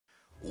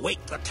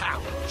Wake the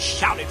town.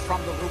 Shout it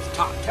from the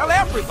rooftop. Tell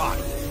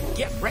everybody.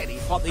 Get ready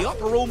for the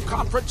Upper Room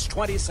Conference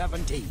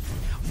 2017.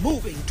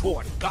 Moving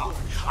toward God,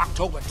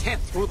 October 10th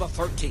through the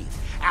 13th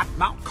at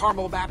Mount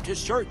Carmel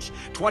Baptist Church,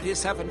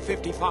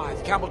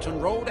 2755 Campbellton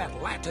Road,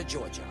 Atlanta,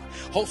 Georgia.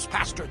 Host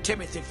Pastor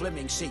Timothy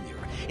Flemming Sr.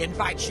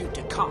 invites you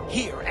to come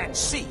hear and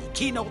see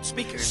keynote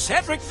speaker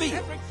Sedric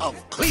Veal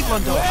of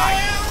Cleveland,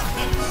 Ohio.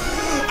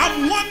 Well,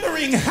 I'm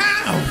wondering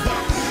how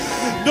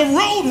the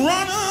road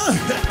runner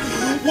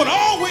would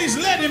always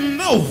let him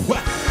know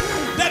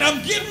that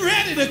I'm getting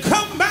ready to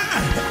come by.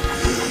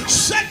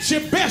 Set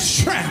your best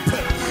trap.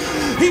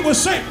 He would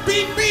say,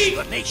 beep, beep.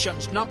 The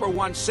nation's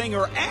 #1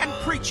 singer and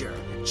preacher,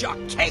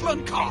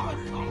 Jekalyn Carr.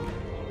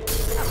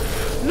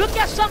 Look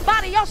at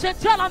somebody else and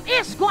tell them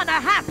it's going to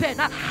happen.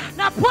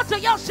 Now put to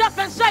yourself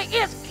and say,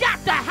 it's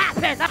got to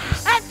happen.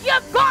 And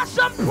give God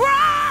some praise.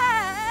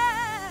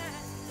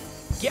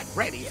 Get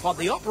ready for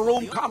the Upper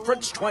Room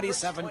Conference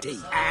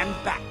 2017. And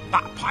backed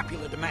by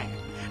popular demand,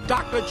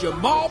 Dr.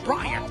 Jamal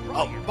Bryant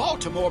of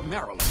Baltimore,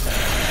 Maryland.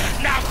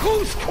 Now,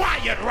 who's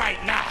quiet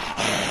right now?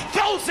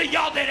 Those of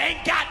y'all that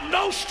ain't got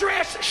no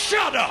stress,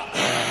 shut up.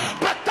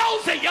 But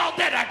those of y'all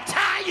that are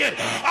tired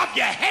of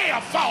your hair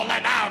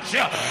falling out,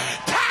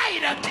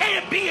 tired of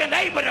being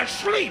able to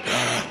sleep,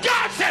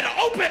 God said,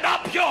 open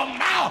up your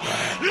mouth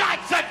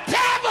like the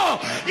devil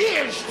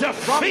is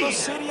defeated. From the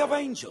City of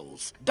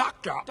Angels,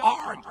 Dr.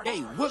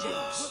 R.A.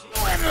 Williams.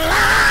 In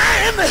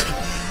line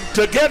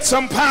to get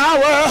some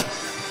power.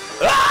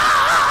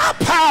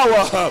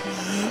 Power.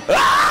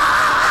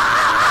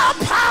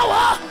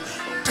 Power.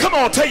 Come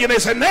on, tell your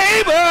neighbor,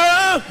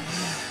 neighbor,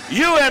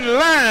 you in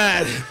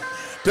line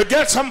to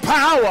get some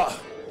power.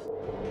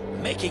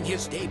 Making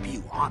his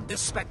debut on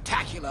this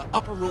spectacular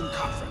Upper Room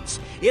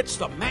Conference, it's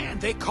the man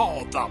they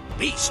call the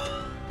Beast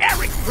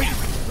Eric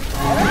Reecd.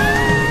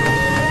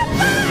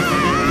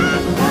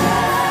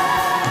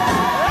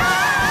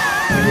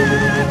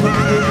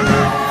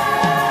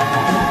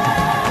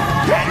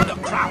 And the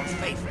crowd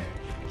favorite,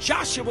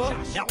 Joshua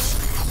Nelson.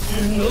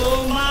 You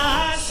know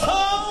my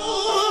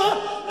soul,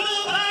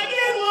 look like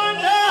it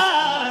wonder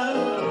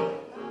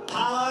how I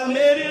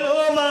made it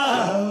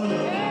over.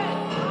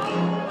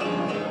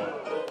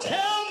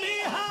 Tell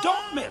me how.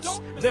 Don't miss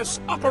this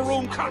Upper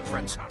Room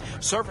Conference.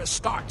 Service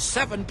starts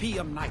 7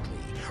 p.m. nightly.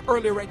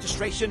 Early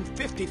registration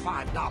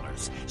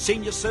 $55.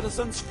 Senior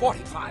citizens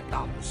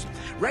 $45.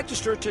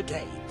 Register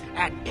today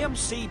at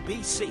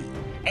mcbcatl.org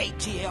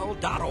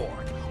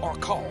or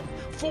call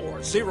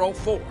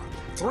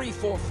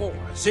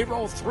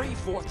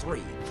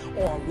 404-344-0343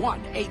 or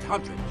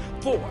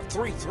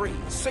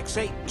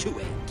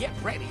 1-800-433-6828. Get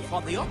ready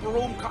for the Upper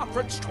Room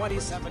Conference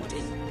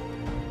 2017.